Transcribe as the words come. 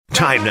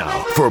Time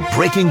now for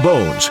Breaking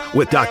Bones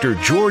with Dr.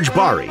 George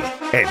Bari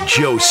and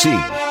Joe C.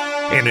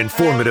 An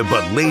informative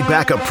but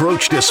laid-back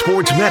approach to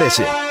sports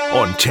medicine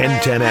on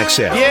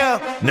 1010XL.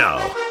 Yeah.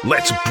 Now,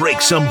 let's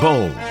break some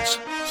bones.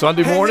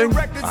 Sunday morning.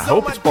 I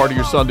hope it's part of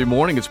your Sunday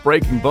morning. It's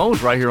Breaking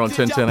Bones right here on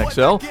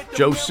 1010XL.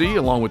 Joe C.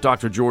 along with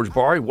Dr. George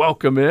Bari.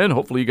 Welcome in.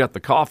 Hopefully you got the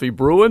coffee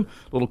brewing.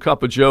 A little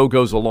cup of Joe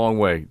goes a long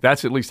way.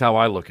 That's at least how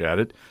I look at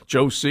it.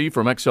 Joe C.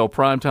 from XL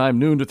Primetime,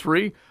 noon to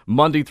 3,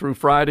 Monday through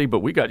Friday. But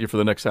we got you for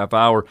the next half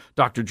hour.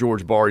 Dr.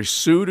 George Bari,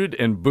 suited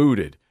and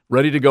booted,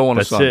 ready to go on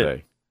a Sunday.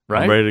 It.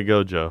 Right? I'm ready to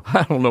go, Joe.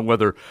 I don't know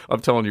whether I'm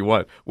telling you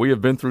what. We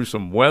have been through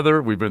some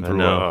weather. We've been through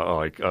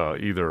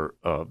either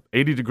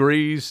 80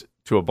 degrees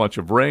to a bunch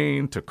of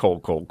rain to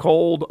cold, cold,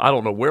 cold. I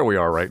don't know where we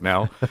are right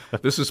now.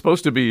 This is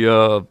supposed to be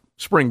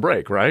spring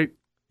break, right?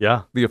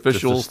 Yeah. The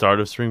official just the start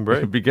of spring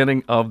break.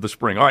 Beginning of the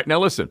spring. All right, now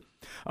listen.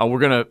 We're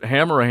going to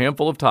hammer a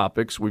handful of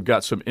topics. We've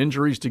got some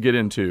injuries to get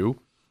into.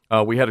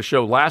 We had a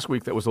show last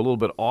week that was a little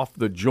bit off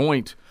the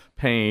joint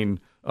pain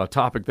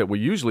topic that we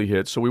usually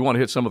hit, so we want to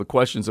hit some of the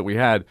questions that we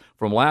had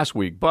from last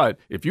week. But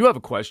if you have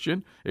a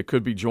question, it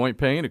could be joint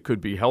pain, it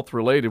could be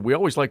health-related. We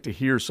always like to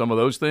hear some of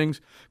those things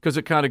because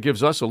it kind of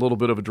gives us a little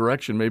bit of a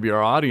direction. Maybe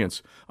our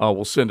audience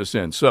will send us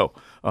in. So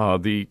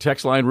the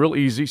text line, real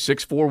easy,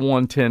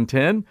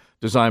 641-1010,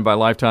 designed by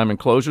Lifetime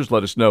Enclosures.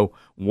 Let us know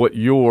what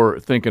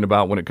you're thinking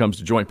about when it comes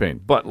to joint pain.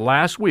 But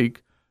last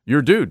week,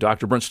 your dude,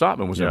 Dr. Brent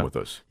Stotman, was in with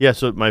us. Yeah,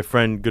 so my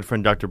good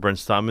friend, Dr. Brent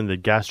Stotman, the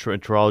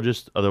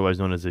gastroenterologist, otherwise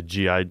known as a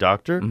GI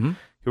doctor. Mm-hmm.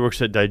 He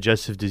works at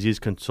Digestive Disease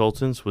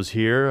Consultants, was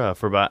here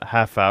for about a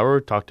half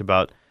hour, talked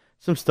about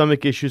some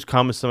stomach issues,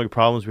 common stomach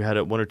problems. We had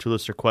one or two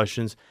listener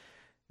questions.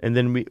 And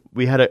then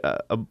we had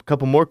a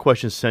couple more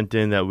questions sent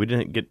in that we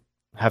didn't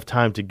have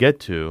time to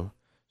get to,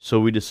 so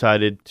we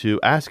decided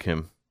to ask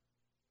him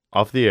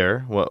off the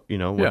air,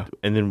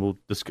 and then we'll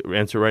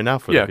answer right now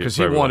for because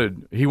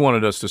he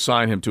wanted us to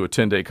sign him to a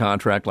 10-day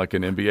contract like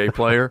an NBA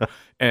player,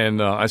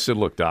 and I said,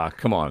 "Look, Doc,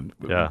 come on,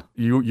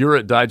 you're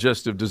at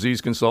Digestive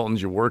Disease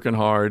Consultants, you're working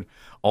hard."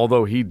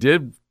 Although he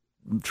did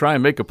try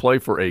and make a play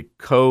for a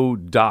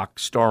co-doc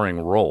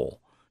starring role,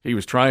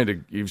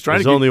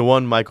 There's only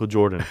one Michael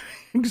Jordan.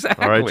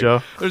 Exactly. All right,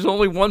 Joe. There's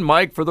only one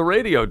Mike for the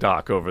radio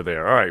doc over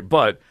there. All right,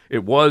 but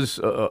it was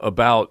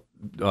about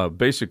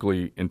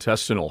basically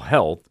intestinal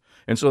health.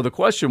 And so the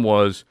question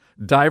was,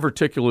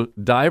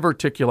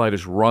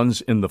 diverticulitis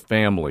runs in the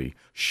family.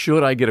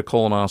 Should I get a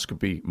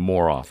colonoscopy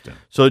more often?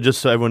 So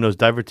just so everyone knows,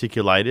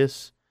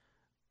 diverticulitis,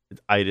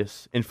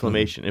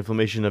 inflammation,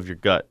 inflammation of your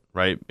gut,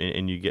 right?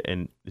 And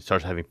it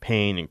starts having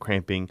pain and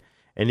cramping,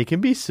 and it can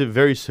be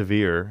very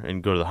severe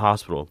and go to the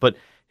hospital. But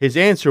his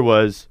answer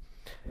was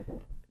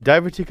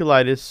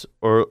diverticulitis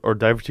or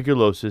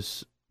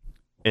diverticulosis,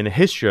 and a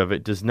history of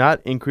it does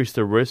not increase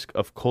the risk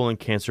of colon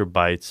cancer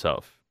by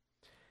itself.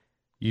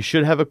 You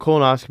should have a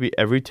colonoscopy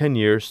every 10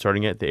 years,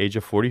 starting at the age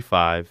of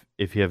 45,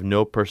 if you have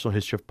no personal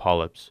history of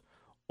polyps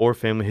or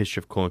family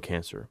history of colon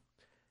cancer.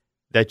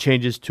 That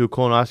changes to a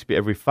colonoscopy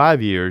every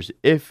 5 years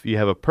if you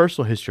have a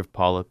personal history of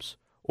polyps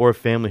or a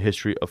family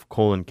history of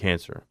colon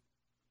cancer.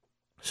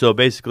 So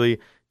basically,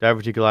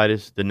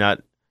 diverticulitis,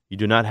 you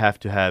do not have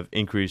to have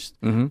increased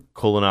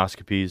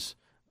colonoscopies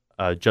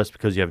just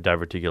because you have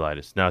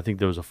diverticulitis. Now, I think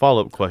there was a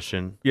follow-up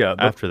question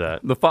after that.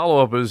 The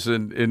follow-up is,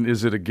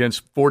 is it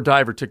for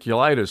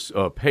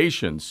diverticulitis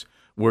patients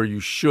where you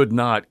should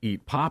not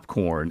eat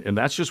popcorn? And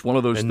that's just one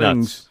of those things.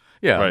 Nuts.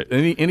 Yeah, right.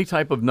 Any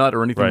type of nut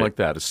or anything like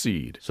that, a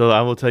seed. So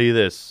I will tell you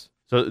this.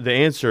 So the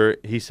answer,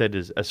 he said,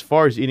 is as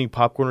far as eating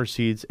popcorn or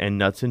seeds and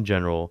nuts in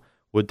general,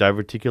 with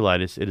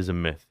diverticulitis, it is a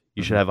myth.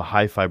 You should have a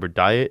high-fiber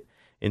diet,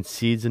 and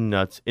seeds and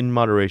nuts in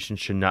moderation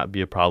should not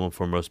be a problem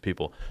for most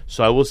people.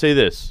 So I will say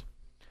this.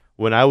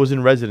 When I was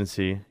in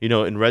residency,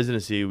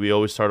 we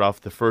always start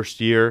off the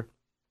first year,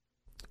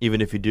 even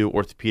if you do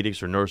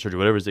orthopedics or neurosurgery,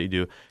 whatever it is that you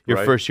do,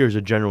 your first year is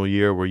a general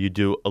year where you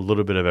do a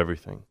little bit of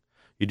everything.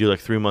 You do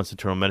like 3 months of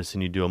internal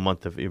medicine, you do a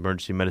month of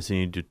emergency medicine,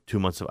 you do 2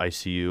 months of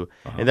ICU,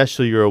 and that's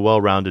so you're a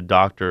well-rounded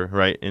doctor,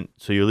 right? And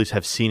so you at least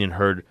have seen and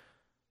heard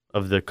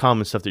of the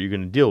common stuff that you're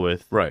going to deal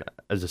with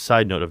as a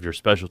side note of your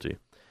specialty.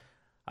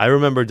 I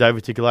remember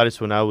diverticulitis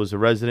when I was a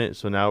resident,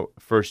 so now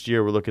first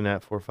year we're looking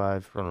at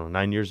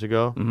 9 years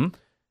ago. Mm-hmm.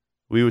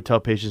 We would tell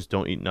patients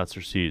don't eat nuts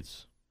or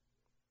seeds.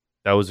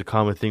 That was a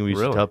common thing we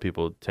used to tell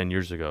people 10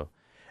 years ago.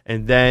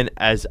 And then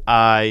as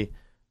I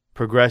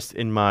progressed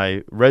in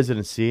my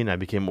residency and I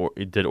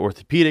did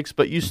orthopedics,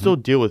 but you still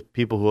deal with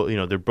people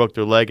who, they broke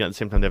their leg and at the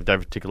same time they have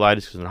diverticulitis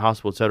because in the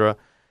hospital, et cetera.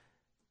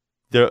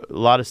 A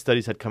lot of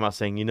studies had come out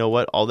saying, you know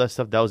what, all that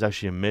stuff, that was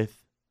actually a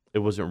myth. It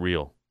wasn't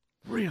real.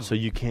 So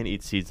you can't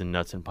eat seeds and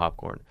nuts and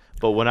popcorn.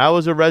 But when I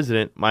was a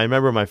resident, I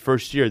remember my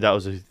first year, that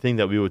was a thing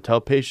that we would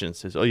tell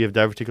patients is, you have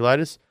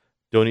diverticulitis?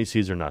 Don't eat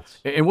seeds or nuts.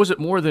 And was it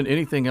more than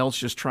anything else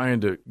just trying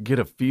to get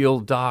a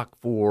feel, Doc,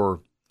 for,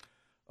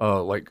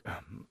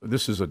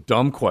 this is a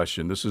dumb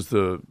question. This is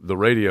the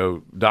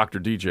radio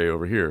Dr. DJ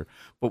over here.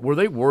 But were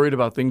they worried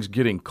about things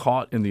getting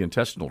caught in the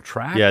intestinal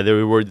tract? Yeah, they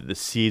were worried that the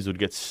seeds would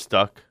get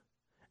stuck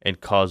and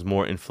cause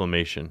more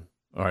inflammation.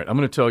 All right, I'm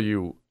going to tell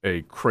you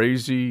a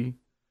crazy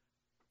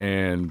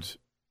and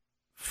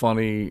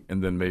funny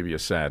and then maybe a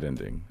sad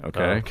ending.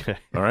 Okay?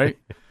 All right?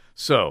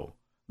 So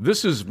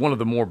this is one of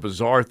the more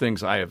bizarre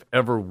things I have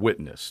ever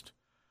witnessed.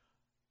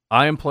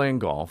 I am playing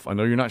golf. I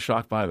know you're not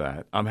shocked by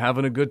that. I'm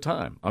having a good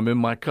time. I'm in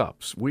my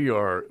cups. We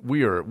are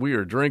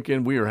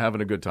drinking. We are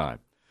having a good time.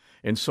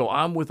 And so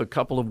I'm with a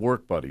couple of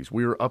work buddies.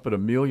 We were up at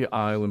Amelia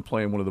Island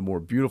playing one of the more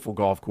beautiful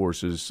golf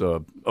courses,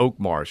 Oak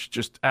Marsh.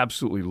 Just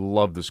absolutely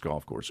love this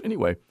golf course.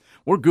 Anyway,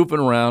 we're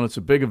goofing around. It's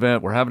a big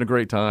event. We're having a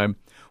great time.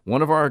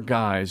 One of our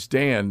guys,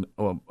 Dan,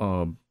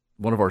 one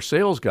of our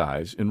sales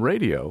guys in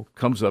radio,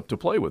 comes up to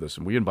play with us,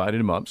 and we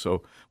invited him up,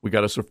 so we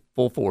got us a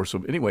full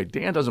foursome. Anyway,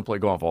 Dan doesn't play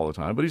golf all the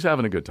time, but he's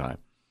having a good time.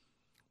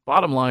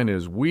 Bottom line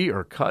is we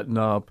are cutting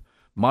up.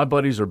 My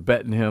buddies are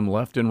betting him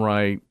left and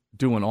right,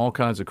 doing all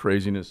kinds of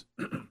craziness.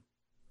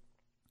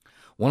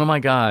 One of my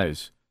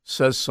guys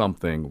says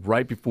something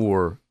right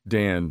before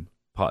Dan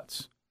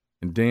putts,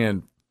 and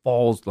Dan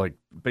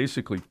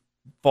basically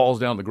falls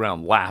down the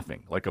ground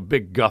laughing like a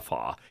big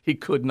guffaw. He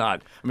could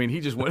not. I mean, he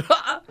just went,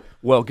 ha!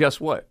 Well, guess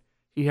what?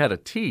 He had a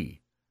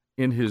tea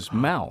in his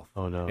mouth.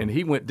 Oh, no. And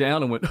he went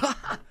down and went,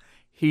 ha!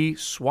 He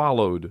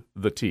swallowed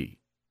the tea.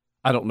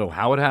 I don't know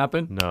how it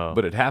happened,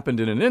 but it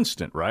happened in an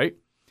instant, right?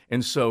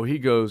 And so he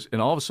goes,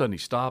 and all of a sudden he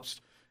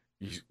stops.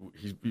 He's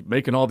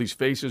making all these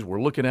faces.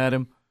 We're looking at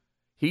him.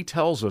 He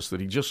tells us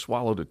that he just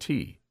swallowed a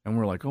tea. And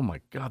we're like, oh,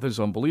 my God, this is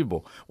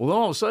unbelievable. Well, then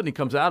all of a sudden he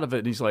comes out of it,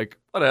 and he's like,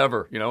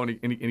 whatever, and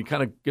he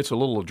kind of gets a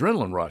little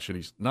adrenaline rush, and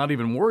he's not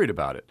even worried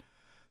about it.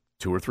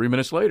 2 or 3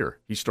 minutes later,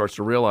 he starts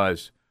to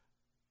realize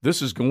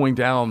this is going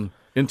down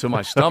into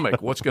my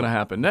stomach. What's going to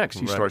happen next?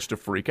 He starts to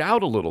freak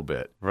out a little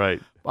bit.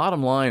 Right.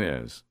 Bottom line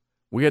is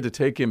we had to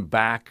take him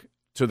back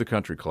to the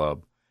country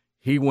club.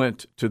 He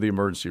went to the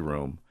emergency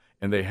room,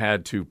 and they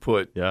had to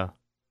put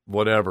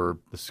whatever.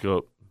 The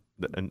scope.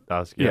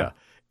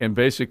 And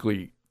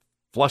basically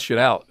flush it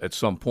out at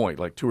some point.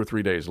 Like 2 or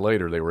 3 days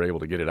later, they were able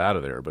to get it out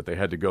of there, but they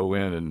had to go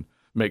in and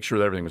make sure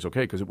that everything was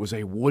okay because it was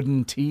a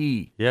wooden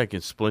tea. Yeah, it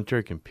can splinter,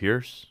 it can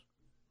pierce,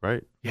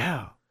 right?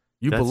 Yeah.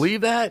 You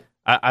believe that?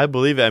 I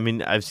believe it. I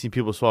mean, I've seen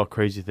people swallow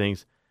crazy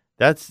things.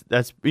 That's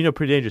pretty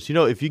dangerous.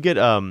 If you get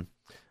a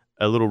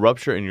little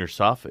rupture in your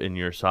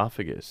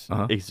esophagus,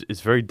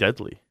 it's very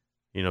deadly.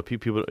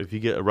 People, if you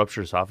get a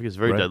ruptured esophagus, it's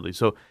very deadly.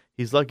 So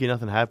he's lucky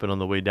nothing happened on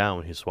the way down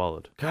when he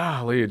swallowed.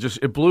 Golly,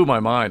 it blew my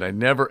mind. I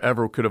never,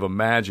 ever could have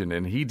imagined.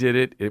 And he did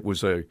it. It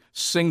was a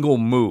single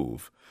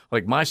move.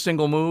 Like my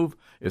single move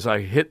is I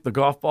hit the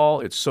golf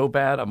ball. It's so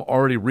bad, I'm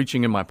already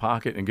reaching in my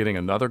pocket and getting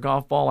another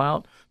golf ball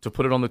out to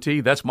put it on the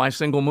tee. That's my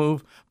single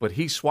move. But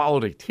he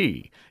swallowed a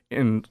tee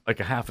in like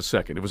a half a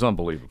second. It was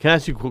unbelievable. Can I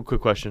ask you a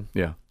quick question?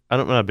 Yeah.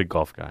 I'm not a big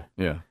golf guy.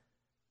 Yeah.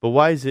 But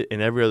why is it in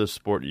every other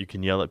sport you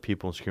can yell at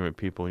people and scream at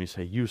people and you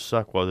say, you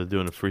suck while they're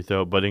doing a free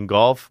throw? But in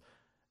golf,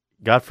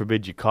 God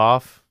forbid you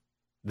cough,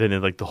 then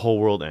the whole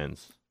world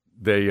ends.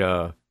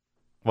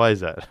 Why is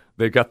that?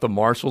 They got the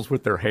marshals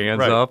with their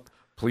hands up.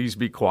 Please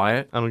be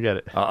quiet. I don't get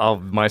it.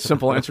 My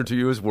simple answer to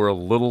you is we're a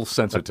little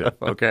sensitive,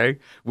 okay?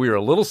 We are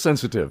a little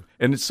sensitive.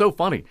 And it's so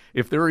funny.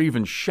 If there are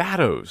even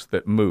shadows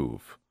that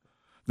move,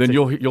 then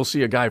you'll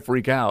see a guy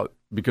freak out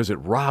because it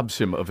robs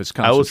him of his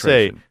concentration.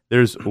 I will say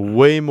there's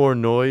way more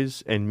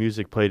noise and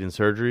music played in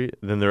surgery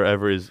than there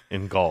ever is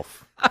in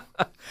golf.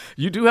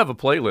 You do have a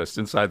playlist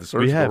inside the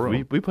surgical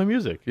room. We play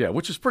music. Yeah,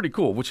 which is pretty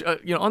cool. Which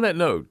on that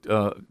note,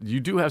 you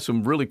do have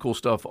some really cool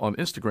stuff on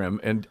Instagram,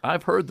 and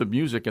I've heard the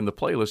music and the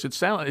playlist.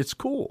 It's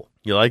cool.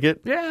 You like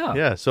it? Yeah.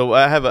 Yeah. So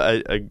I have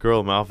a girl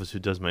in my office who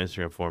does my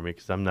Instagram for me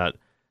because I'm not,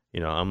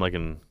 I'm like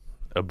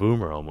a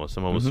boomer almost.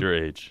 I'm almost your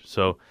age.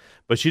 So,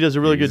 but she does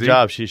a really good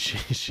job.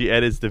 She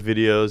edits the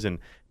videos and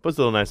puts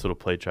a nice little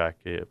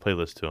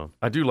playlist to them.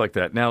 I do like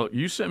that. Now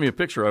you sent me a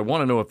picture. I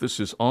want to know if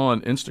this is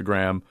on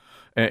Instagram.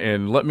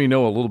 And let me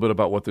know a little bit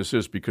about what this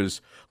is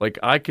because,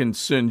 I can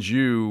send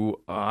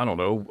you, a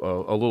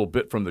little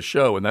bit from the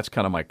show, and that's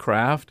kind of my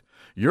craft.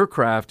 Your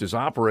craft is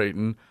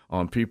operating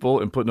on people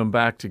and putting them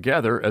back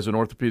together as an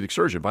orthopedic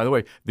surgeon. By the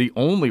way, the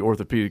only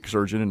orthopedic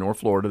surgeon in North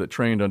Florida that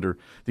trained under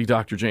the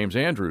Dr. James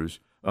Andrews.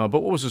 But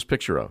what was this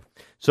picture of?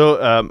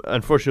 So,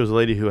 unfortunately, it was a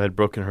lady who had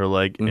broken her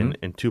leg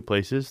in 2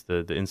 places,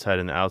 the inside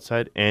and the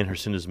outside, and her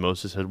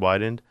syndesmosis had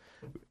widened.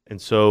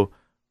 And so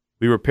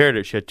we repaired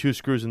it. She had 2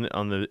 screws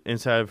on the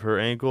inside of her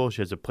ankle.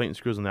 She has a plate and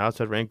screws on the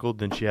outside of her ankle.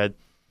 Then she had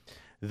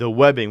the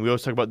webbing. We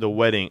always talk about the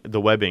webbing,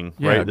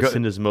 right? The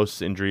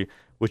syndesmosis injury,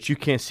 which you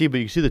can't see, but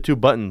you can see the 2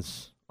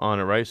 buttons on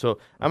it, right? So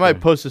I might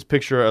post this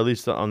picture at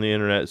least on the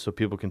internet so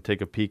people can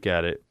take a peek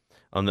at it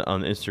on the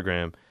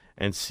Instagram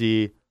and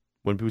see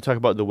when people talk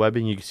about the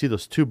webbing. You can see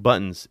those 2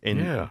 buttons,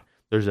 and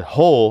there's a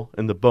hole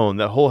in the bone.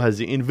 That hole has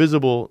the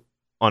invisible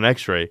on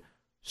X-ray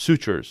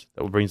sutures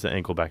that brings the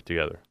ankle back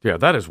together. Yeah,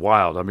 that is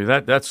wild. I mean,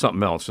 that's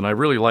something else. And I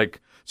really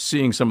like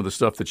seeing some of the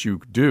stuff that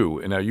you do.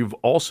 And now you've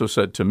also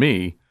said to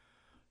me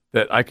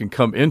that I can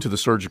come into the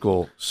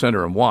surgical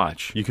center and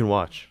watch. You can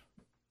watch.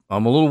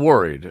 I'm a little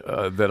worried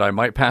that I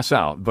might pass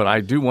out, but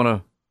I do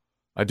want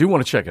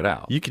to check it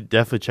out. You could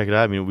definitely check it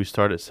out. I mean, we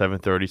start at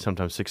 7:30,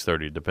 sometimes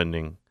 6:30,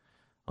 depending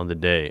on the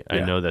day. Yeah.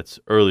 I know that's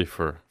early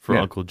for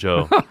Uncle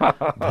Joe,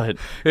 but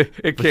it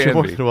you're can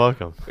more be. than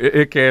welcome.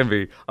 It can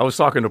be. I was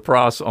talking to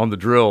Pross on the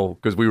drill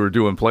because we were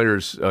doing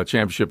Players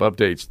Championship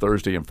updates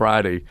Thursday and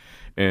Friday,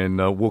 and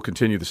we'll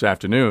continue this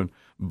afternoon.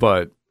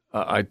 But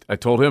I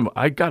told him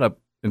I got up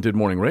and did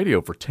morning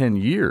radio for 10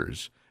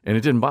 years, and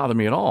it didn't bother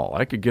me at all.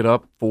 I could get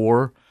up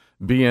 4,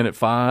 be in at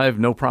 5,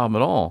 no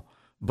problem at all.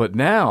 But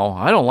now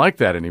I don't like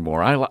that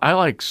anymore. I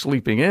like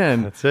sleeping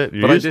in. That's it.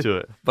 You're used to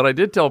it. But I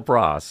did tell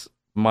Pross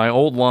my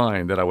old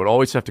line that I would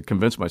always have to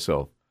convince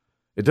myself.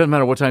 It doesn't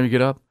matter what time you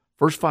get up.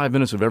 First 5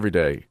 minutes of every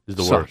day is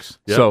the sucks. worst.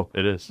 Yep, so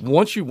it is.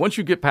 Once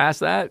you get past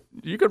that,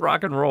 you could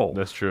rock and roll.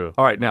 That's true.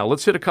 All right, now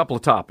let's hit a couple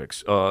of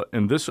topics.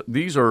 And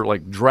these are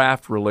like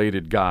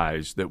draft-related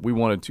guys that we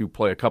wanted to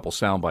play a couple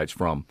sound bites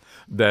from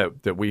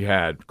that we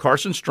had.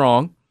 Carson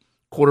Strong,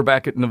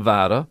 quarterback at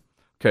Nevada.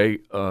 Okay,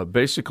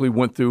 basically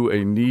went through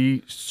a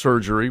knee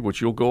surgery, which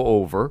you'll go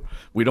over.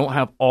 We don't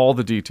have all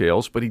the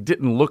details, but he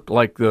didn't look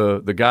like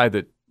the guy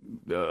that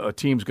a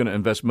team's going to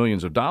invest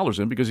millions of dollars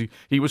in because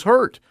he was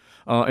hurt.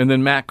 And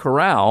then Matt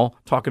Corral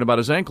talking about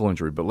his ankle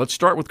injury. But let's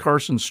start with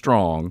Carson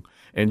Strong,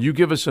 and you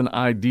give us an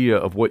idea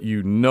of what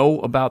you know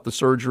about the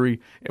surgery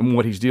and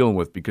what he's dealing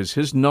with because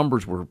his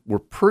numbers were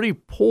pretty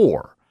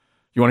poor.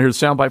 You want to hear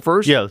the soundbite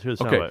first? Yeah, let's hear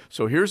the soundbite. Okay,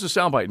 so here's the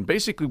soundbite. And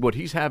basically what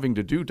he's having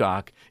to do,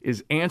 Doc,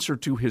 is answer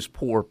to his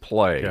poor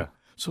play. Yeah.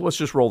 So let's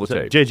just roll the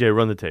tape. JJ,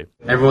 run the tape.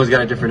 Everyone's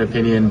got a different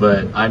opinion,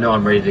 but I know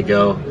I'm ready to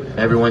go.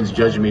 Everyone's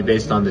judging me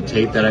based on the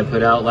tape that I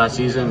put out last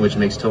season, which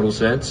makes total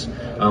sense.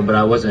 But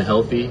I wasn't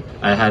healthy.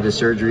 I had a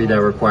surgery that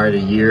required a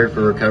year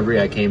for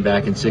recovery. I came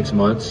back in 6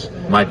 months.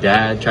 My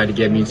dad tried to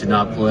get me to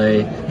not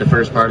play the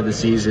first part of the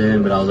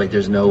season, but I was like,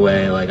 there's no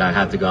way. Like, I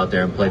have to go out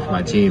there and play for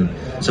my team.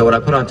 So what I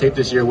put on tape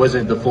this year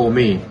wasn't the full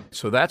me.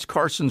 So that's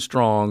Carson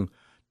Strong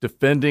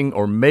defending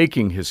or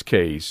making his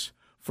case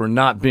for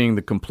not being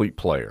the complete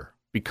player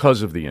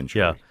because of the injury.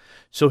 Yeah.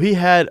 So he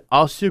had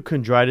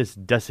osteochondritis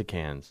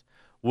dissecans,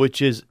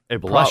 which is a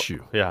Bless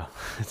you. Yeah,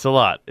 it's a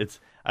lot.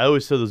 I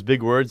always say those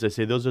big words. I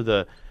say those are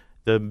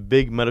the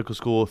big medical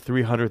school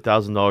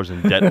 $300,000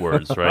 in debt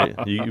words, right?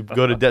 You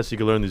go to debt so you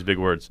can learn these big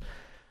words.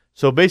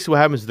 So basically what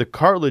happens is the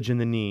cartilage in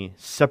the knee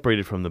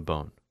separated from the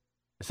bone.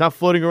 It's not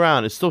floating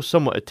around. It's still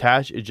somewhat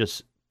attached. It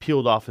just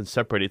peeled off and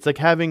separated. It's like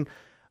having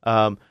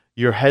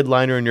your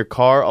headliner in your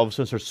car all of a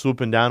sudden starts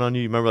swooping down on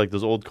you. You remember like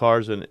those old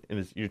cars and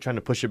you're trying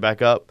to push it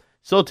back up.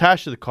 Still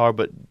attached to the car,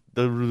 but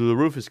the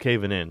roof is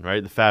caving in,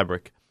 right? The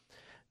fabric.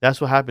 That's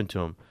what happened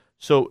to him.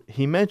 So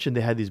he mentioned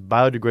they had these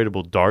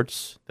biodegradable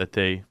darts that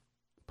they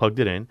plugged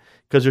it in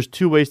because there's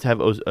two ways to have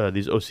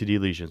these OCD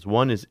lesions.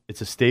 One is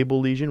it's a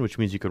stable lesion, which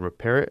means you can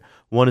repair it.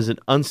 One is an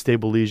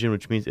unstable lesion,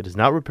 which means it is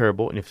not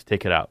repairable and you have to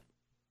take it out.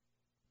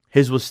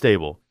 His was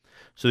stable.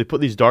 So they put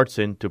these darts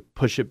in to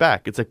push it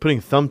back. It's like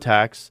putting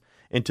thumbtacks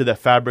into the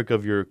fabric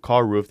of your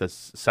car roof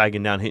that's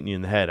sagging down, hitting you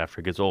in the head after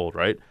it gets old,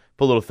 right?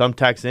 Put little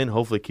thumbtacks in,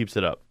 hopefully it keeps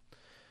it up.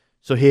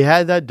 So he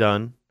had that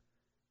done.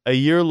 A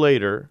year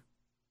later,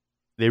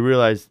 they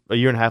realized, a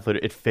year and a half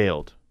later, it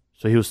failed.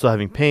 So he was still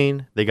having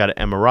pain. They got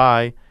an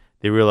MRI.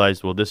 They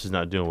realized, well, this is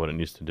not doing what it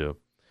needs to do.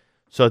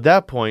 So at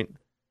that point,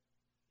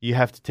 you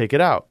have to take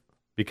it out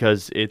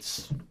because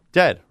it's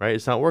dead, right?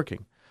 It's not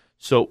working.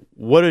 So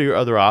what are your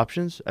other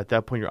options? At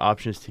that point, your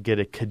option is to get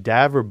a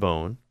cadaver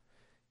bone,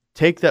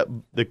 take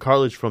the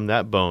cartilage from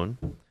that bone,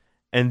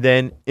 and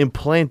then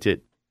implant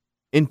it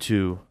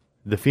into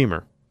the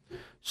femur.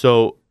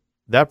 So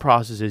that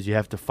process is you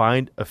have to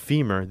find a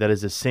femur that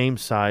is the same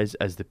size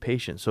as the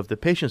patient. So if the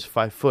patient's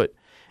 5 foot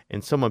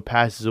and someone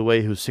passes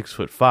away who's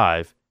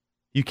 6'5",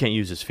 you can't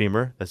use his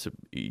femur.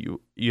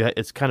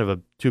 It's kind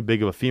of too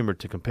big of a femur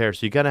to compare.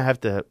 So you gotta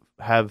have to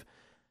have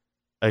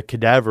a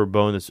cadaver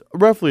bone that's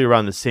roughly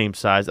around the same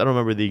size. I don't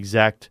remember the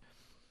exact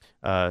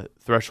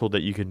threshold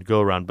that you can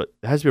go around, but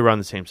it has to be around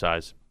the same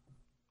size.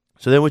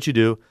 So then what you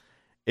do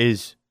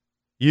is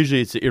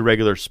usually it's an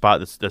irregular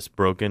spot that's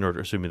broken, or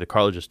excuse me, the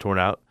cartilage is torn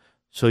out.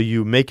 So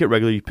you make it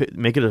regular. You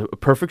make it a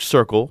perfect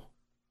circle,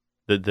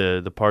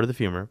 the part of the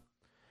femur.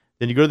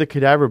 Then you go to the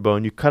cadaver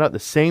bone. You cut out the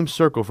same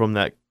circle from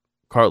that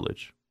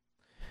cartilage.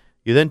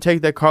 You then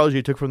take that cartilage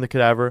you took from the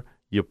cadaver.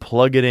 You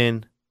plug it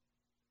in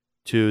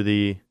to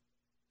the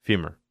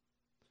femur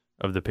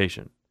of the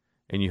patient,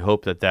 and you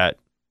hope that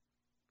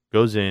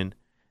goes in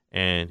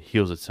and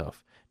heals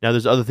itself. Now,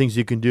 there's other things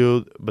you can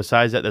do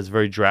besides that. That's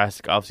very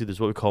drastic. Obviously, there's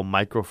what we call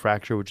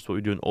microfracture, which is what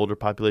we do in older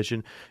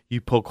population.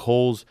 You poke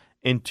holes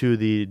into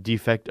the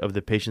defect of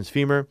the patient's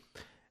femur.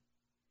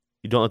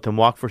 You don't let them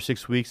walk for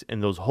 6 weeks,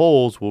 and those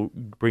holes will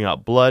bring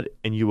out blood,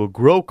 and you will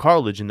grow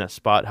cartilage in that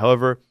spot.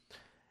 However,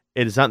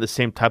 it is not the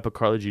same type of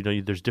cartilage. You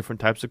know, there's different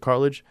types of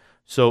cartilage.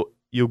 So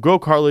you'll grow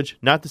cartilage,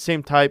 not the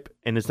same type,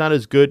 and it's not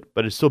as good,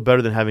 but it's still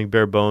better than having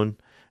bare bone.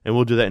 And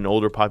we'll do that in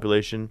older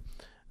population.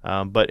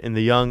 But in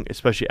the young,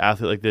 especially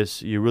athlete like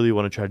this, you really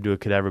want to try to do a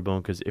cadaver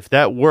bone, because if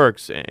that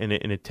works and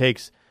it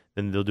takes,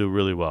 then they'll do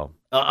really well.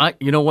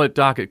 You know what,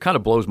 Doc? It kind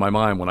of blows my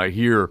mind when I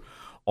hear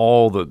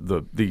all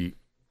the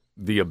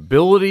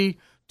ability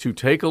to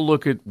take a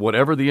look at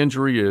whatever the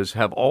injury is,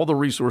 have all the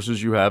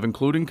resources you have,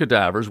 including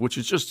cadavers, which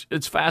is just,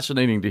 it's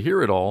fascinating to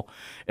hear it all.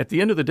 At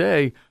the end of the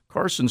day,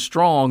 Carson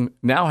Strong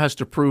now has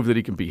to prove that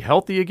he can be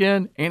healthy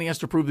again, and he has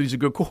to prove that he's a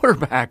good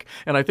quarterback.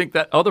 And I think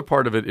that other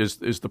part of it is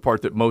the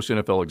part that most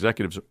NFL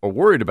executives are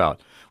worried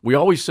about. We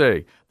always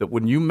say that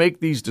when you make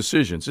these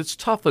decisions, it's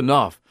tough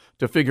enough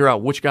to figure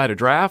out which guy to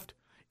draft.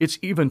 It's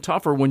even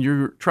tougher when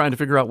you're trying to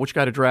figure out which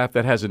guy to draft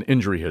that has an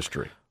injury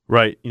history.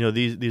 Right.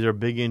 These are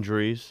big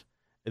injuries.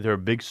 They're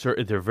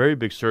very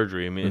big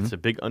surgery. I mean, Mm-hmm. it's a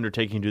big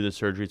undertaking to do the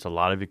surgery. It's a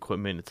lot of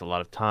equipment. It's a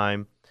lot of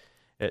time.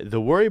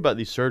 The worry about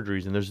these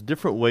surgeries, and there's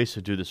different ways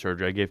to do the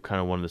surgery. I gave kind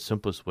of one of the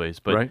simplest ways,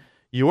 but Right.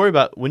 you worry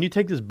about when you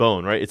take this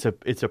bone, right?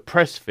 It's a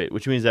press fit,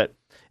 which means that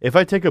if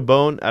I take a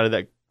bone out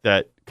of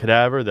that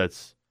cadaver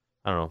that's,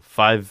 I don't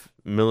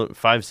know,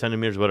 5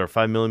 centimeters, whatever,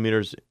 5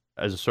 millimeters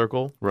as a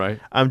circle, Right.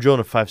 I'm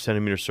drilling a 5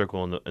 centimeter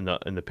circle in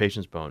the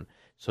patient's bone.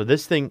 So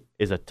this thing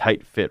is a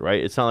tight fit,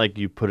 right? It's not like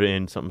you put it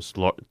in something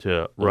to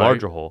a Right.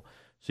 larger hole.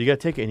 So you got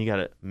to take it and you got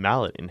to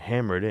mallet and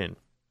hammer it in. And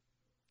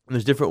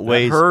there's different That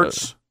ways.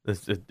 hurts.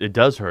 It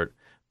does hurt.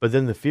 But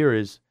then the fear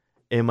is,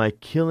 am I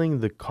killing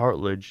the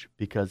cartilage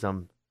because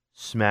I'm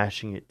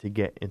smashing it to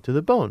get into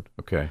the bone?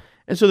 Okay.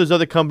 And so there's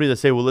other companies that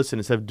say, well, listen,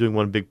 instead of doing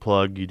one big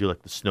plug, you do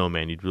like the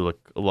snowman. You do like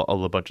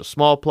a bunch of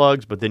small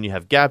plugs, but then you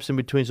have gaps in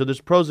between. So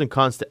there's pros and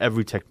cons to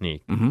every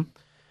technique. Mm-hmm.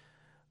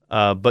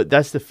 But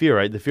that's the fear,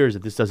 right? The fear is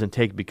that this doesn't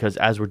take because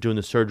as we're doing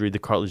the surgery, the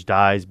cartilage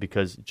dies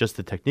because just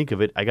the technique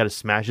of it, I got to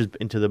smash it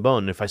into the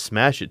bone. And if I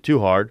smash it too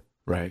hard,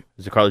 Right.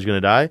 is the cartilage going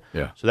to die?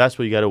 Yeah. So that's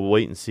what you got to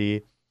wait and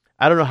see.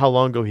 I don't know how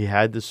long ago he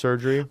had this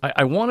surgery.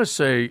 I want to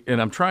say, and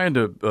I'm trying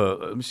to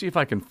let me see if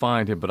I can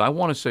find him, but I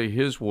want to say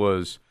his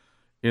was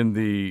in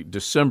the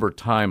December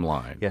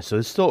timeline. Yeah, so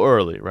it's still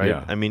early, right?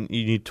 Yeah. I mean,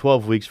 you need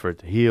 12 weeks for it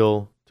to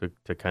heal,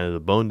 to kind of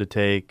the bone to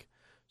take.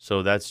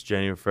 So that's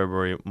January,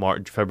 February,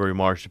 March,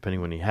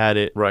 depending when he had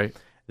it. Right.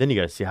 Then you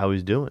got to see how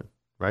he's doing,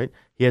 right?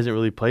 He hasn't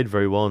really played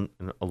very well in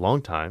a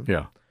long time.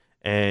 Yeah.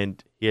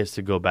 And he has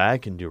to go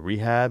back and do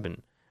rehab.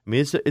 And I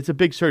mean, it's a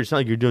big surgery. It's not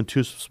like you're doing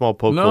two small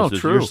poke No,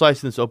 pulses. true. You're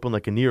slicing this open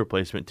like a knee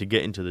replacement to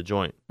get into the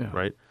joint, Yeah.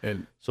 right?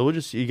 And So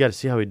you got to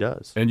see how he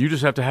does. you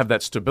just have to have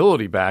that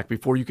stability back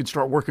before you can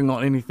start working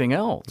on anything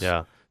else.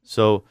 Yeah.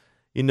 So,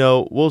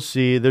 we'll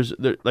see.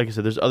 Like I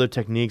said, there's other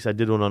techniques. I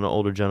did one on an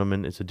older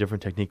gentleman. It's a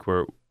different technique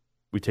where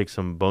we take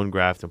some bone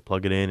graft and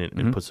plug it in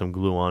and put some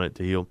glue on it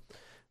to heal.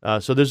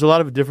 So there's a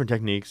lot of different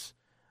techniques.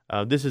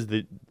 This is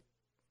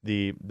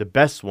the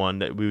best one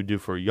that we would do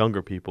for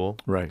younger people,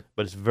 Right.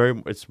 but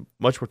it's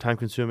much more time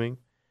consuming,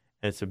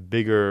 and it's a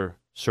bigger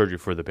surgery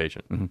for the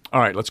patient. Mhm. All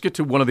right, let's get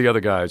to one of the other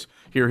guys.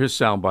 Hear his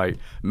soundbite.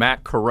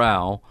 Matt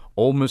Corral,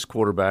 Ole Miss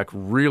quarterback,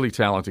 really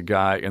talented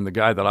guy, and the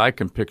guy that I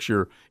can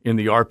picture in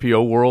the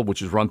RPO world,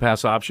 which is run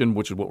pass option,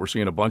 which is what we're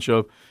seeing a bunch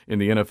of in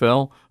the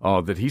NFL,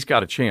 that he's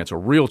got a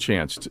real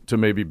chance to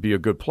maybe be a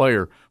good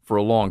player for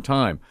a long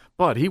time.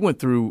 But he went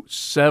through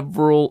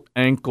several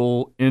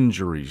ankle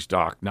injuries,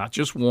 Doc, not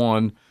just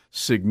one,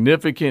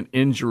 significant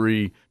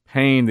injury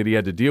pain that he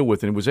had to deal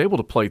with, and was able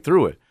to play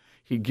through it.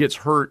 He gets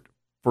hurt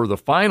for the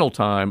final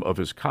time of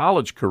his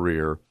college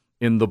career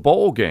in the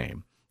bowl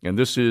game. And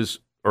this is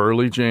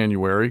early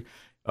January.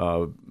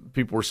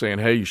 People were saying,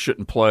 hey, you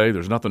shouldn't play.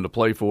 There's nothing to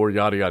play for,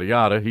 yada, yada,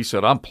 yada. He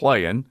said, I'm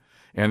playing.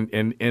 And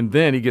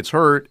then he gets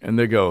hurt, and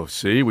they go,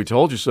 see, we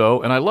told you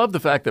so. And I love the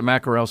fact that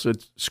Matt Corral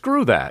said,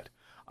 screw that.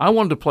 I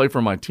wanted to play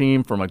for my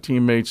team, for my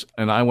teammates,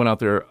 and I went out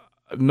there,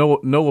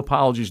 no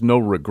apologies, no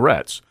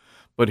regrets.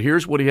 But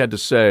here's what he had to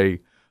say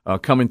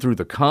coming through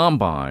the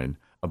combine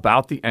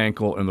about the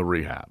ankle and the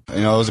rehab.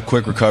 It was a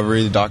quick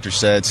recovery. The doctor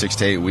said 6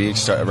 to 8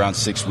 weeks. Around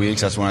 6 weeks,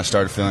 that's when I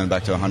started feeling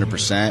back to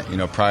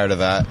 100%. Prior to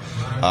that,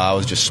 I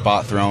was just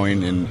spot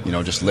throwing and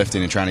just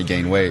lifting and trying to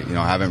gain weight.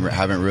 I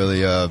haven't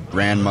really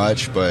ran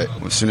much, but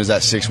as soon as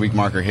that 6 week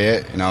marker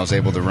hit and I was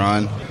able to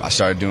run, I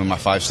started doing my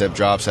 5-step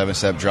drop,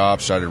 7-step drop,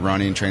 started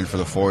running, trained for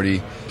the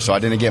 40. So I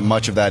didn't get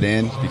much of that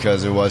in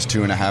because it was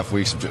 2.5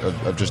 weeks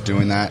of just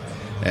doing that.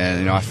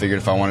 And, I figured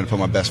if I wanted to put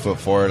my best foot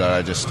forward,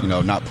 I'd just,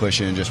 not push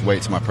it and just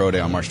wait till my pro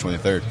day on March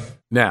 23rd.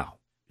 Now,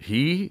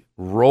 he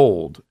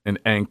rolled an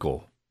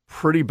ankle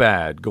pretty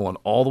bad going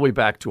all the way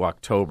back to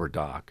October,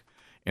 Doc.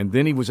 And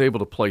then he was able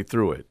to play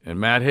through it. And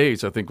Matt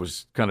Hayes, I think,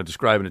 was kind of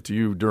describing it to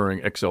you during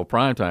XL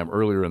Primetime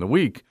earlier in the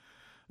week.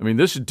 I mean,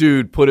 this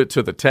dude put it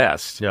to the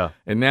test. Yeah.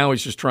 And now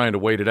he's just trying to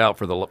wait it out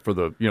for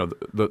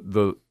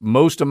the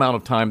most amount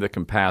of time that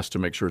can pass to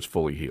make sure it's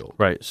fully healed.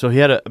 Right. So he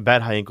had a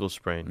bad high ankle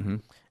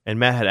sprain. And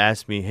Matt had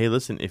asked me, hey,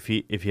 listen, if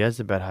he has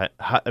a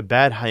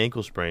bad high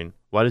ankle sprain,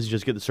 why does he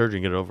just get the surgery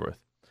and get it over with?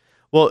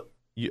 Well,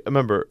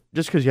 remember,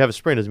 just because you have a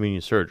sprain doesn't mean you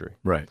need surgery.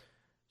 Right.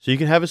 So you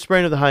can have a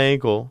sprain of the high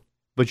ankle,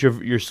 but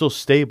you're still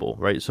stable,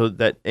 right? So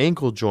that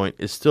ankle joint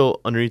is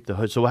still underneath the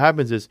hood. So what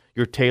happens is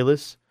your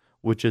talus,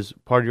 which is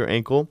part of your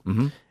ankle,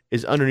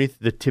 is underneath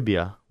the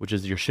tibia, which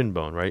is your shin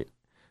bone, right?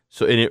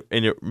 So and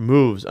it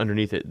moves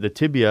underneath it. The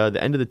tibia,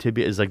 the end of the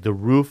tibia is like the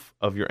roof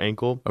of your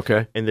ankle.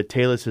 Okay. And the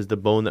talus is the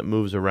bone that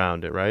moves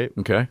around it, right?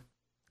 Okay.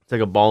 It's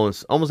like a ball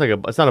and almost like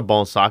it's not a ball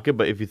and socket,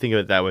 but if you think of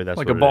it that way, that's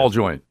like what a ball it is.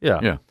 joint.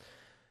 Yeah.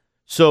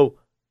 So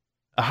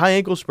a high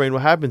ankle sprain,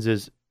 what happens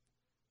is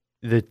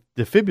the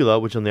fibula,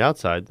 which is on the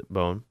outside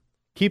bone,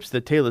 keeps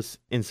the talus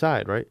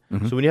inside, right?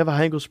 Mhm. So when you have a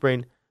high ankle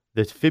sprain,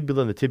 the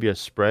fibula and the tibia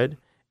spread,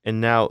 and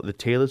now the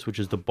talus, which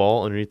is the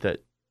ball underneath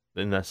that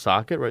in that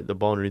socket, right? The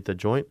ball underneath that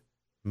joint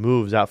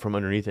moves out from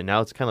underneath it.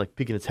 Now it's kind of like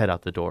peeking its head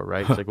out the door,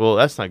 right? It's like, well,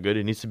 that's not good.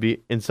 It needs to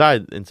be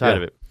inside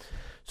of it.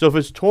 So if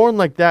it's torn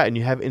like that and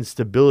you have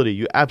instability,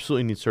 you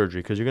absolutely need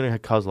surgery because you're going to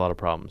cause a lot of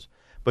problems.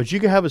 But you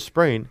can have a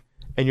sprain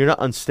and you're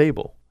not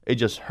unstable. It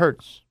just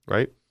hurts,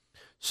 right?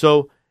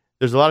 So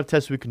there's a lot of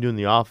tests we can do in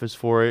the office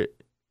for it.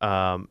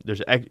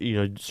 There's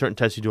certain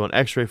tests you do on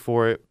X-ray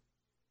for it.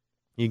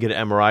 You get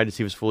an MRI to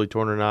see if it's fully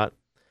torn or not.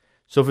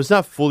 So if it's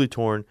not fully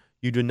torn,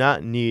 you do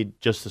not need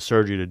just the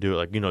surgery to do it.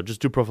 Like,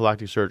 just do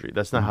prophylactic surgery.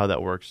 That's not how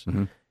that works.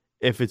 Mm-hmm.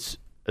 If it's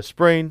a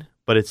sprain,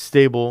 but it's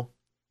stable,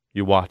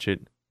 you watch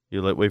it,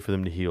 you wait for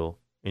them to heal,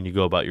 and you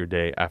go about your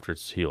day after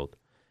it's healed.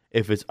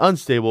 If it's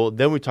unstable,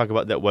 then we talk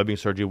about that webbing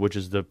surgery, which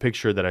is the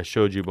picture that I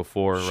showed you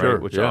before, Sure,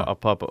 right? Which yeah. I'll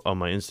pop up on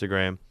my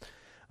Instagram.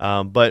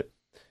 But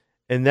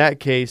in that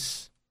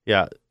case,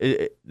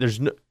 there's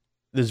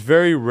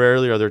very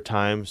rarely are there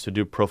times to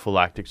do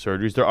prophylactic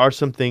surgeries. There are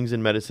some things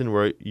in medicine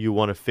where you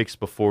want to fix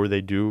before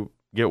they do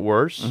get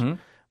worse, Mm-hmm.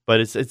 but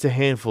it's a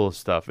handful of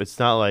stuff. It's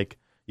not like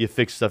you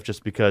fix stuff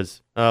just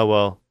because,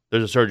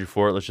 there's a surgery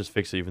for it. Let's just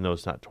fix it even though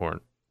it's not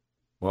torn.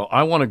 Well,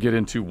 I want to get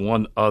into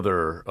one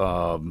other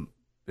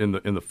in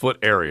the foot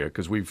area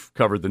because we've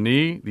covered the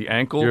knee, the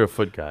ankle. You're a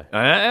foot guy.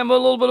 I am a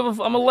little bit of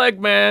I'm a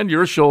leg man.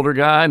 You're a shoulder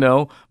guy, I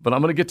know, but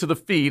I'm going to get to the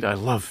feet. I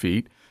love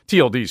feet.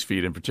 TLD's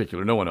feet in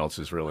particular. No one else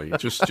is really.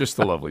 Just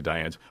the lovely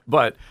Diane's.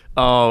 But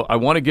I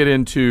want to get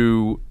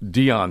into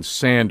Deion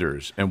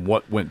Sanders and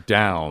what went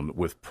down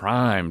with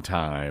Prime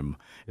Time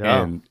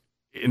and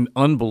an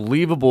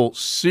unbelievable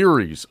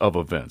series of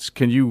events.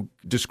 Can you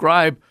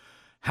describe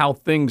how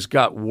things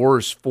got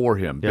worse for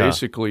him? Yeah.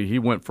 Basically, he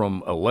went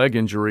from a leg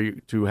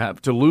injury to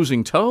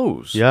losing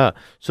toes. Yeah.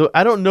 So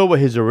I don't know what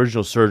his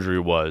original surgery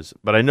was,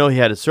 but I know he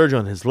had a surgery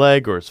on his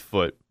leg or his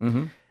foot.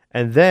 Mm-hmm.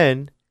 And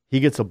then he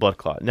gets a blood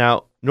clot.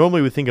 Now,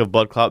 normally we think of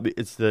blood clot,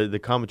 it's the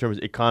common term is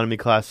economy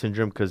class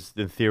syndrome because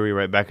in theory,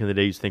 right, back in the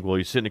day, you think, well,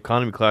 you sit in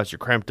economy class, you're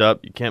cramped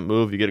up, you can't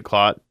move, you get a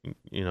clot,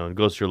 it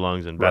goes to your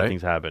lungs and bad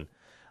things happen.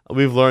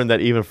 We've learned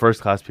that even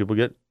first class people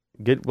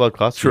get blood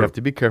clots. So you have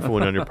to be careful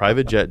when you're on your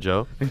private jet,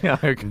 Joe. Yeah,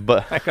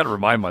 But I got to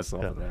remind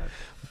myself of that.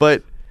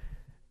 But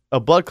a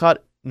blood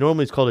clot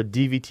normally is called a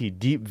DVT,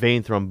 deep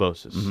vein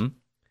thrombosis. Mm-hmm.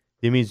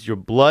 It means your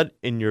blood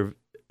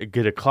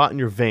get a clot in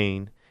your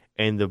vein,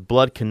 and the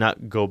blood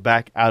cannot go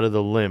back out of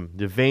the limb.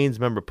 The veins,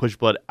 remember, push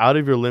blood out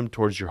of your limb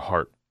towards your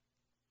heart.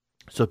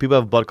 So people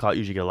have a blood clot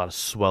usually get a lot of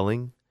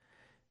swelling.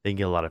 They can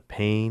get a lot of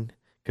pain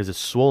because it's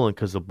swollen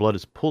because the blood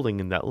is pulling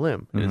in that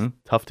limb. And Mm-hmm. it's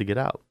tough to get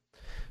out.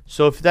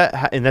 So if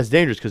and that's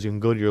dangerous because you can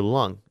go to your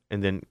lung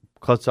and then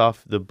cuts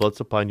off the blood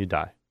supply and you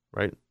die,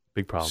 right?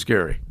 Big problem.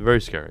 Scary.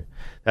 Very scary.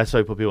 That's why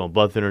we put people on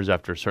blood thinners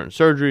after certain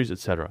surgeries,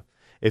 etc.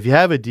 If you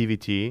have a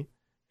DVT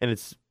and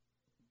it's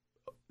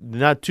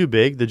not too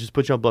big, they just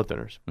put you on blood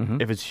thinners.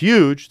 Mm-hmm. If it's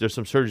huge, there's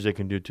some surgeries they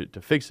can do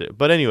to fix it.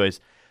 But anyways,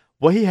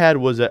 what he had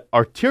was an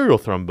arterial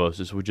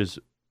thrombosis, which is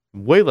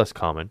way less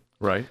common.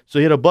 Right. So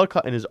he had a blood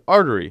clot in his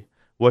artery.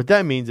 What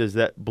that means is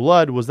that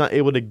blood was not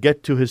able to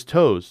get to his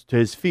toes, to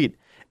his feet.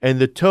 And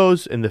the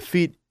toes and the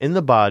feet in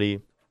the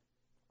body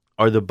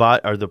are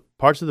the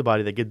parts of the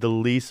body that get the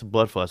least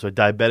blood flow. So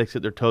diabetics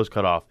get their toes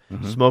cut off.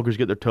 Mm-hmm. Smokers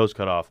get their toes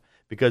cut off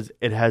because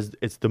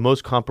it's the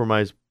most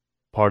compromised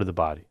part of the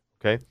body.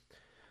 Okay,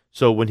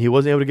 so when he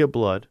wasn't able to get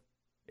blood,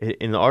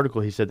 in the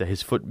article he said that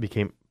his foot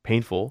became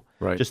painful.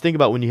 Right. Just think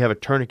about when you have a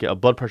tourniquet, a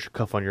blood pressure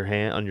cuff on your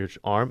hand, on your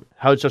arm,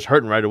 how it's just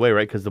hurting right away,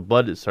 right? Because the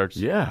blood starts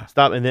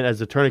stop, and then as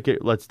the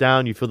tourniquet lets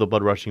down, you feel the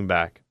blood rushing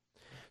back.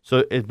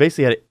 So it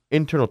basically had an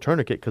internal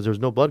tourniquet because there was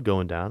no blood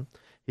going down.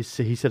 He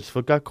said his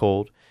foot got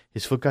cold.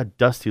 His foot got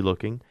dusty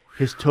looking.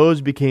 His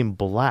toes became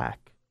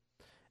black.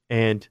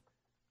 And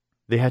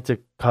they had to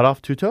cut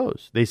off 2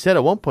 toes. They said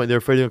at one point they were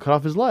afraid they were going to cut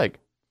off his leg.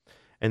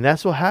 And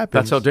that's what happened.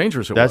 That's how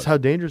dangerous it was. That's how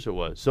dangerous it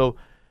was. So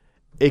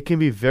it can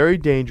be very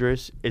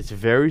dangerous. It's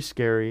very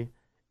scary.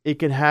 It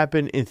can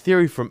happen, in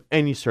theory, from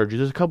any surgery.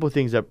 There's a couple of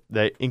things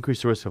that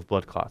increase the risk of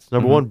blood clots.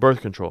 Number one,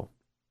 birth control.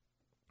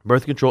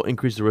 Birth control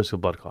increases the risk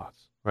of blood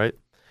clots, right?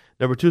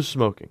 Number 2,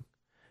 smoking.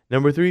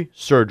 Number 3,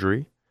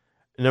 surgery.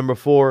 And number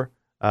 4,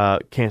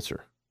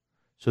 cancer.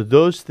 So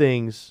those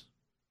things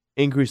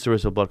increase the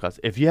risk of blood clots.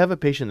 If you have a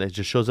patient that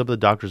just shows up at the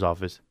doctor's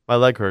office, my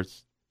leg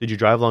hurts. Did you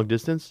drive long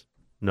distance?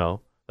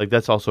 No. Like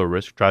that's also a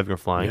risk, driving or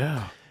flying.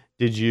 Yeah.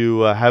 Did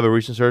you have a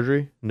recent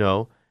surgery?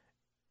 No.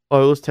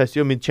 Oh, let's test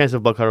you. I mean, chances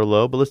of blood clot are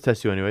low, but let's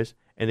test you anyways.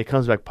 And it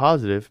comes back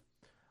positive.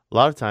 A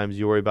lot of times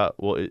you worry about,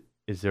 well,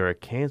 is there a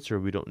cancer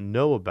we don't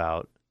know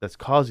about that's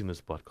causing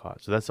this blood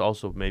clot? So that's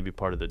also maybe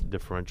part of the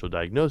differential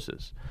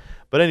diagnosis.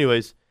 But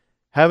anyways,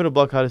 having a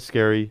blood clot is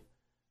scary.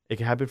 It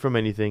can happen from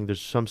anything.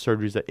 There's some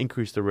surgeries that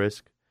increase the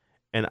risk.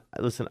 And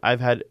listen, I've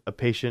had a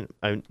patient,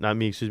 when I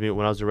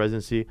was in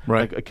residency,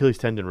 right. like Achilles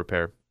tendon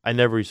repair. I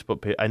never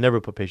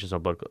put patients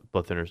on blood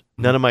thinners.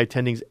 None of my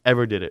attendings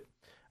ever did it.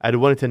 I had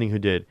one attending who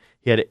did.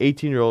 He had an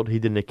 18-year-old he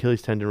did an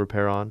Achilles tendon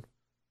repair on.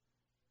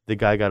 The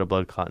guy got a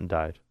blood clot and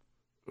died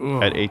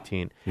at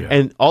 18. Yeah.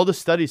 And all the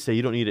studies say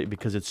you don't need it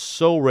because it's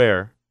so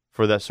rare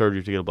for that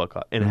surgery to get a blood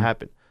clot. And it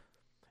happened.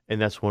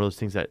 And that's one of those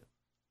things that,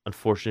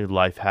 unfortunately,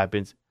 life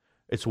happens.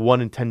 It's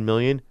 1 in 10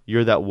 million.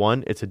 You're that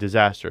one. It's a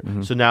disaster.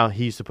 So now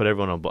he used to put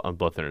everyone on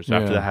blood thinners. So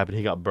after that happened,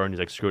 he got burned. He's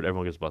like, screw it,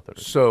 everyone gets blood thinners.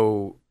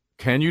 So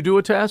can you do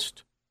a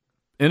test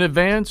in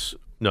advance?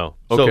 No.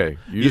 Okay.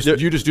 So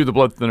you just do the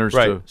blood thinners.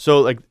 Right.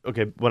 So,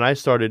 when I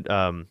started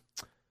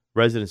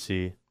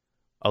residency,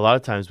 a lot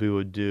of times we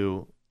would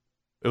do,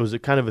 it was a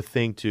kind of a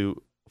thing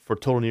for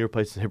total knee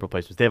replacements and hip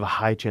replacements. They have a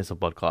high chance of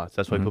blood clots.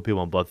 That's why I put people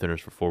on blood thinners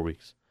for 4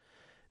 weeks.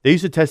 They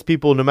used to test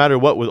people no matter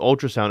what with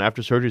ultrasound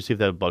after surgery to see if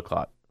they had a blood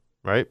clot,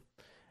 right?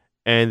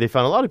 And they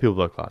found a lot of people with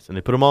blood clots, and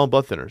they put them all on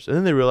blood thinners. And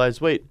then they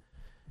realized, wait,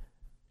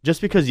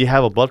 just because you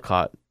have a blood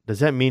clot, does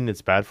that mean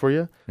it's bad for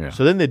you? Yeah.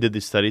 So then they did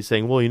these studies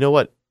saying, well, you know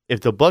what?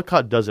 If the blood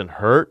clot doesn't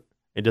hurt,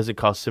 it doesn't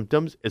cause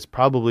symptoms, it's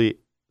probably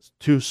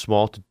too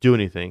small to do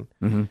anything.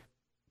 And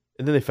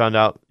then they found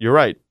out, you're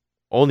right,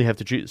 only have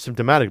to treat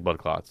symptomatic blood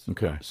clots.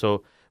 Okay.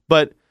 So,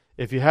 but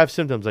if you have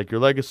symptoms like your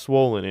leg is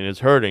swollen and it's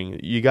hurting,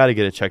 you got to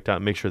get it checked out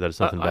and make sure that it's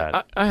nothing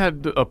bad. I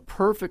had a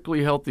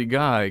perfectly healthy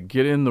guy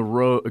get in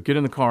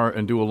the car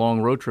and do a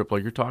long road trip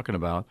like you're talking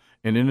about,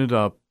 and ended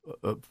up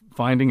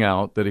finding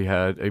out that he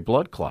had a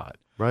blood clot.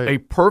 Right. A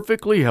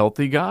perfectly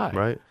healthy guy.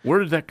 Right. Where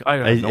did that? I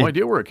have no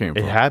idea where it came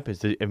from. It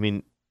happens. I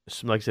mean,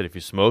 like I said, if he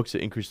smokes,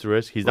 it increases the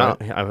risk. He's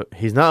not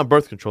on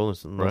birth control.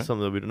 That's something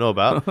that we don't know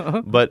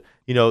about. But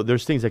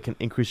there's things that can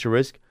increase your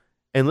risk.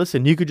 And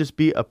listen, you could just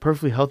be a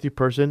perfectly healthy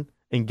person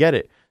and get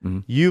it.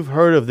 You've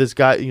heard of this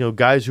guy,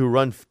 guys who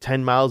run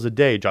 10 miles a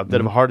day drop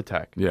dead of a heart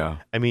attack. Yeah.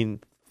 I mean,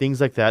 things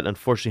like that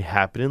unfortunately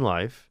happen in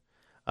life,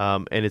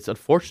 and it's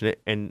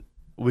unfortunate. And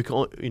we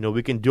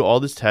can do all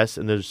these tests,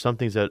 and there's some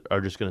things that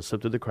are just going to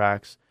slip through the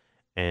cracks,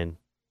 and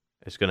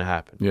it's going to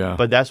happen. Yeah.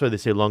 But that's why they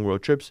say long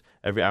road trips.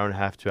 Every hour and a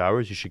half, 2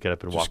 hours, you should get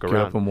up and walk around.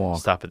 Get up and walk.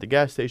 Stop at the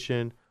gas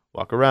station,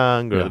 walk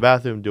around, go to the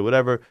bathroom, do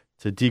whatever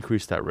to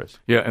decrease that risk.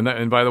 Yeah,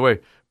 and by the way,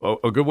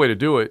 a good way to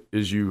do it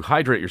is you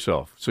hydrate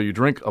yourself. So you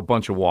drink a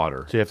bunch of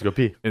water. So you have to go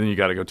pee. And then you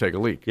got to go take a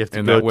leak. You have to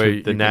and go that way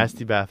to the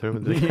nasty bathroom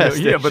at the gas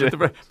yeah, station.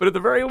 but at the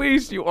very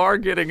least, you are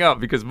getting up,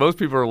 because most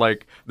people are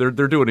like, they're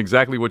doing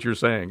exactly what you're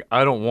saying.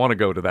 I don't want to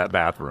go to that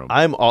bathroom.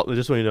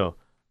 Just so you know,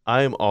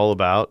 I am all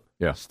about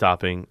Yeah.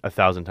 stopping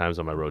 1,000 times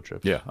on my road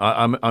trips. Yeah,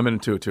 I'm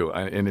into it too.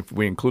 And if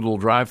we include a little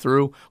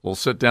drive-through, we'll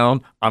sit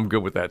down. I'm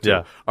good with that too.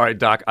 Yeah. All right,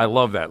 Doc, I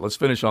love that. Let's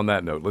finish on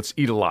that note. Let's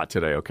eat a lot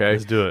today, okay?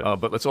 Let's do it.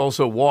 But let's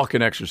also walk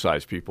and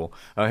exercise, people.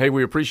 Hey,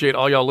 we appreciate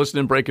all y'all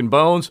listening, Breaking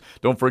Bones.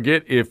 Don't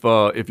forget,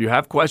 if you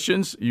have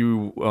questions,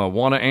 you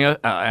want to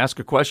ask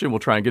a question, we'll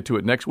try and get to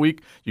it next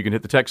week. You can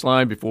hit the text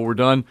line before we're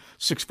done,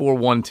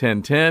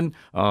 641-1010.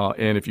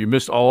 And if you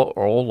missed all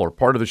or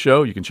part of the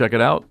show, you can check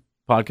it out.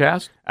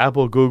 Podcast?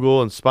 Apple,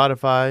 Google, and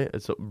Spotify.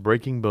 It's a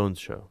Breaking Bones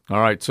show.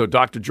 All right, so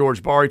Dr.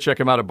 George Bari, check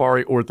him out at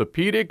Bari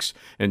Orthopedics,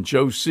 and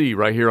Joe C.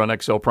 right here on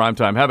XL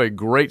Primetime. Have a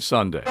great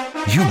Sunday.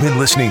 You've been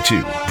listening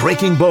to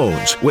Breaking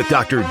Bones with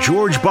Dr.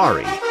 George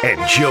Bari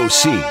and Joe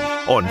C.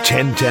 on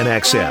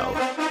 1010XL.